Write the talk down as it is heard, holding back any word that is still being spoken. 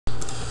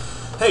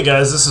Hey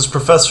guys, this is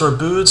Professor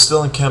Abood,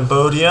 still in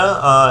Cambodia,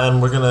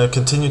 and we're going to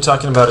continue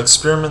talking about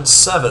experiment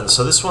 7.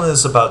 So this one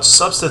is about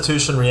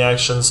substitution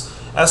reactions,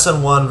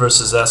 Sn1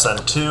 versus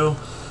Sn2.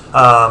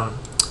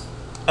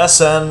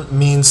 Sn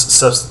means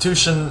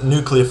substitution,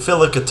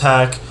 nucleophilic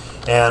attack,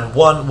 and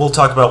 1, we'll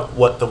talk about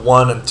what the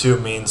 1 and 2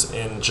 means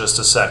in just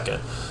a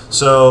second.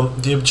 So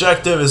the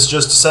objective is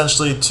just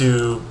essentially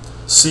to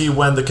see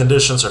when the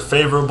conditions are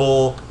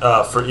favorable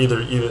for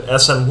either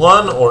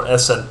Sn1 or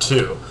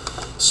Sn2.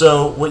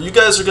 So what you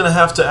guys are going to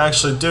have to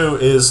actually do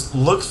is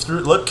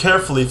look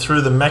carefully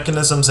through the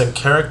mechanisms and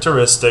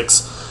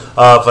characteristics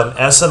of an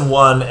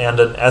Sn1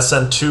 and an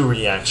Sn2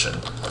 reaction.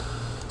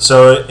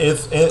 So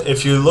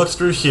if you look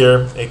through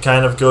here, it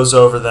kind of goes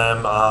over them.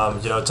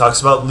 It talks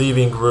about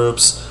leaving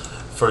groups.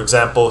 For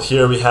example,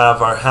 here we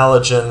have our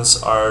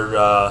halogens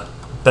are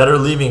better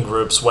leaving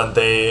groups when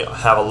they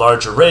have a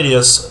larger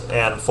radius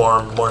and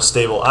form more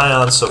stable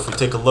ions. So if we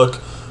take a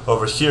look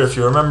over here, if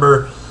you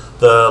remember,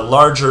 the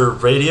larger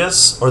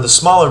radius, or the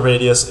smaller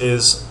radius,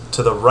 is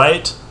to the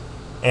right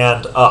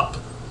and up.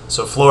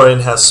 So fluorine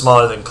has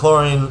smaller than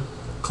chlorine,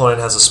 chlorine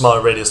has a smaller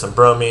radius than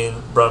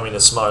bromine, bromine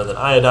is smaller than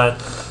iodine.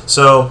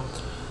 So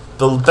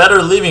the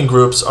better leaving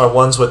groups are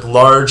ones with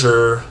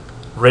larger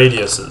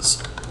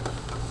radiuses,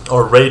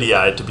 or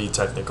radii to be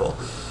technical.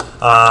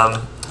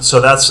 And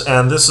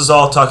this is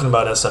all talking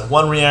about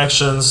Sn1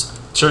 reactions.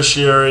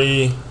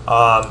 Tertiary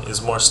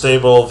is more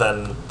stable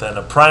than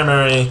a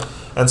primary,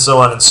 and so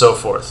on and so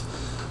forth.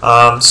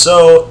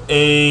 So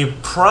a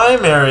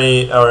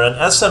primary or an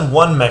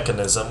Sn1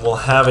 mechanism will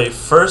have a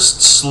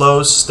first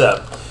slow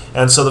step.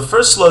 And so the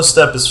first slow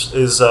step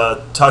is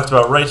talked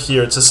about right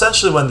here. It's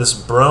essentially when this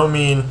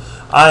bromine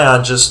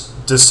ion just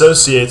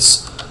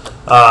dissociates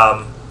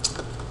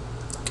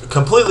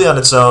completely on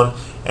its own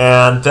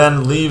and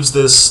then leaves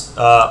this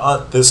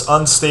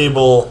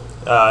unstable,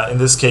 in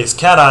this case,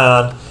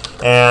 cation,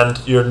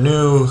 and your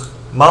new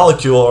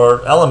molecule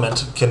or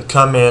element can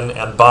come in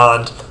and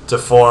bond to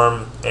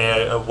form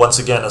once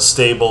again a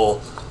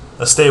stable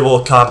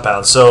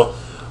compound. So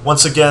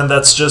once again,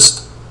 that's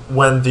just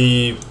when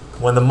the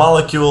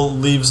molecule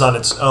leaves on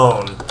its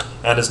own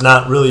and is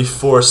not really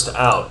forced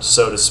out,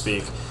 so to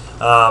speak.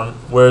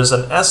 Whereas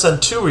an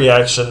Sn2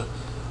 reaction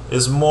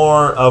is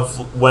more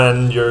of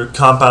when your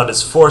compound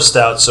is forced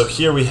out. So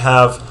here we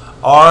have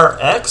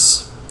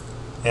Rx,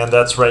 and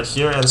that's right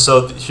here. And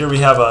so here we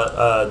have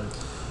a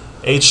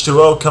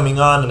H2O coming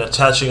on and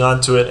attaching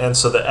onto it, and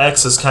so the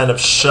X is kind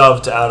of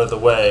shoved out of the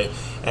way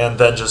and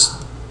then just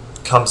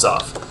comes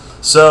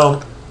off.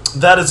 So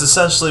that is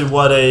essentially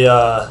what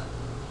a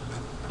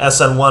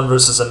Sn1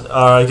 versus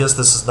I guess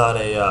this is not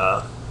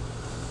a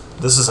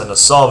this isn't a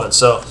solvent.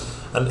 So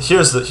and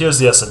here's the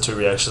Sn2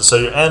 reaction. So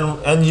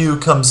your Nu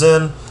comes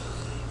in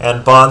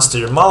and bonds to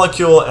your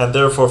molecule and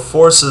therefore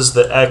forces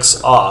the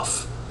X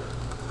off.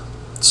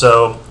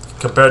 So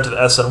compared to the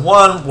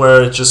Sn1,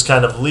 where it just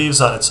kind of leaves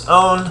on its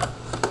own,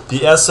 the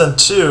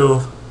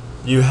Sn2,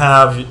 you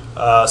have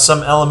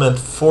some element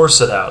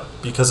force it out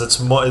because it's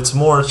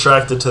more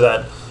attracted to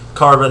that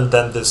carbon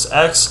than this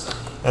X,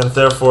 and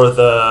therefore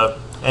the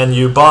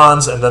Nu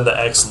bonds and then the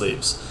X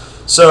leaves.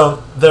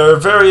 So there are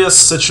various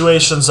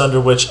situations under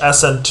which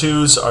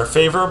Sn2s are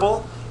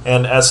favorable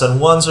and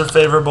Sn1s are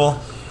favorable,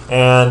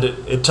 and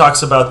it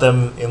talks about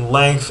them in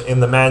length in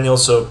the manual,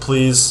 so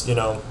please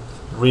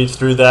read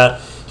through that.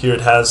 Here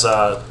it has,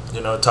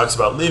 it talks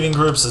about leaving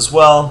groups as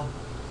well.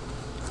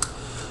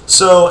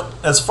 So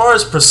as far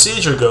as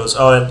procedure goes,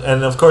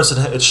 and of course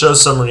it shows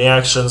some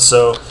reactions,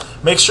 so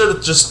make sure to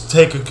just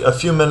take a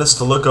few minutes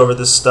to look over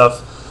this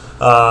stuff,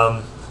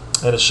 and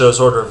it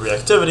shows order of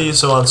reactivity,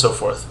 so on and so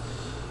forth.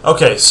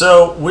 Okay,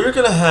 so we're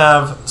going to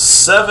have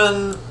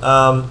 7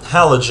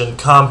 halogen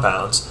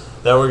compounds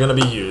that we're going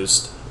to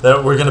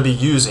be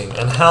using,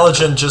 and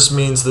halogen just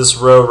means this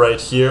row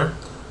right here,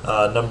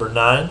 number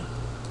 9.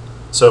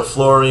 So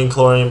fluorine,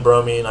 chlorine,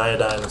 bromine,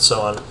 iodine, and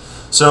so on.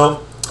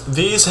 So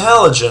these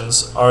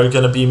halogens are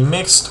going to be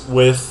mixed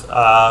with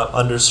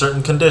under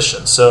certain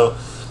conditions. So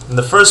in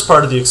the first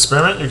part of the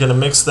experiment, you're going to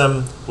mix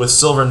them with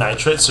silver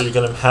nitrate. So you're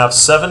going to have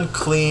 7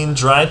 clean,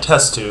 dry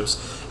test tubes,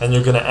 and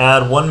you're going to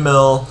add 1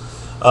 ml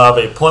of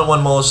a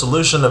 0.1 molar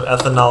solution of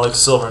ethanolic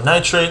silver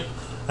nitrate,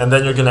 and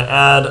then you're going to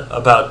add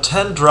about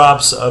 10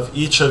 drops of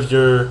each of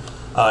your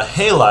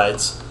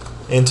halides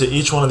into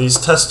each one of these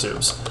test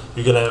tubes.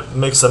 You're going to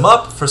mix them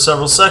up for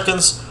several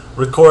seconds,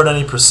 record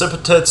any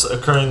precipitates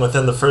occurring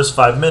within the first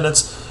 5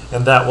 minutes,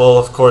 and that will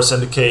of course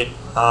indicate,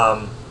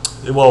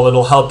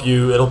 it'll help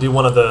you, it'll be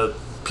one of the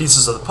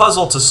pieces of the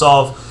puzzle to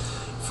solve,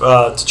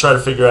 to try to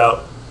figure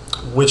out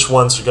which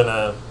ones are going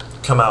to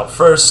come out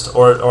first,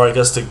 or I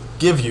guess to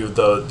give you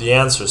the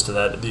answers to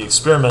that, the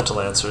experimental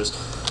answers.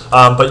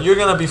 But you're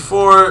going to,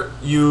 before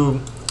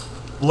you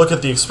look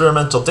at the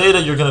experimental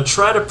data, you're going to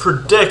try to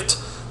predict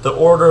the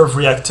order of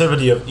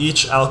reactivity of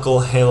each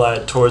alkyl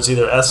halide towards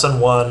either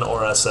Sn1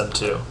 or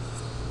Sn2.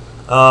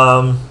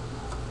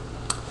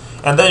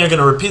 And then you're going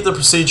to repeat the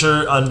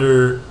procedure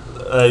under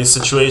a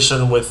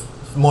situation with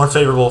more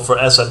favorable for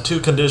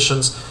Sn2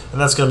 conditions, and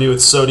that's going to be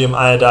with sodium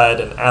iodide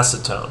and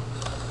acetone.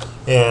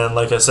 And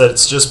like I said,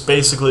 it's just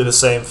basically the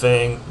same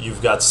thing.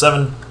 You've got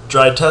 7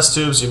 dried test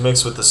tubes, you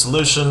mix with the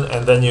solution,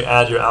 and then you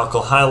add your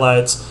alkyl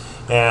halides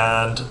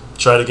and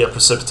try to get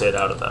precipitate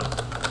out of them.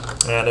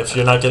 And if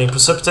you're not getting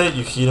precipitate,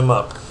 you heat them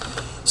up.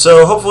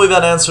 So hopefully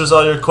that answers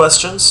all your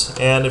questions,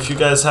 and if you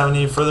guys have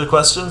any further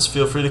questions,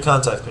 feel free to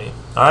contact me.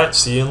 Alright,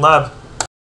 see you in lab.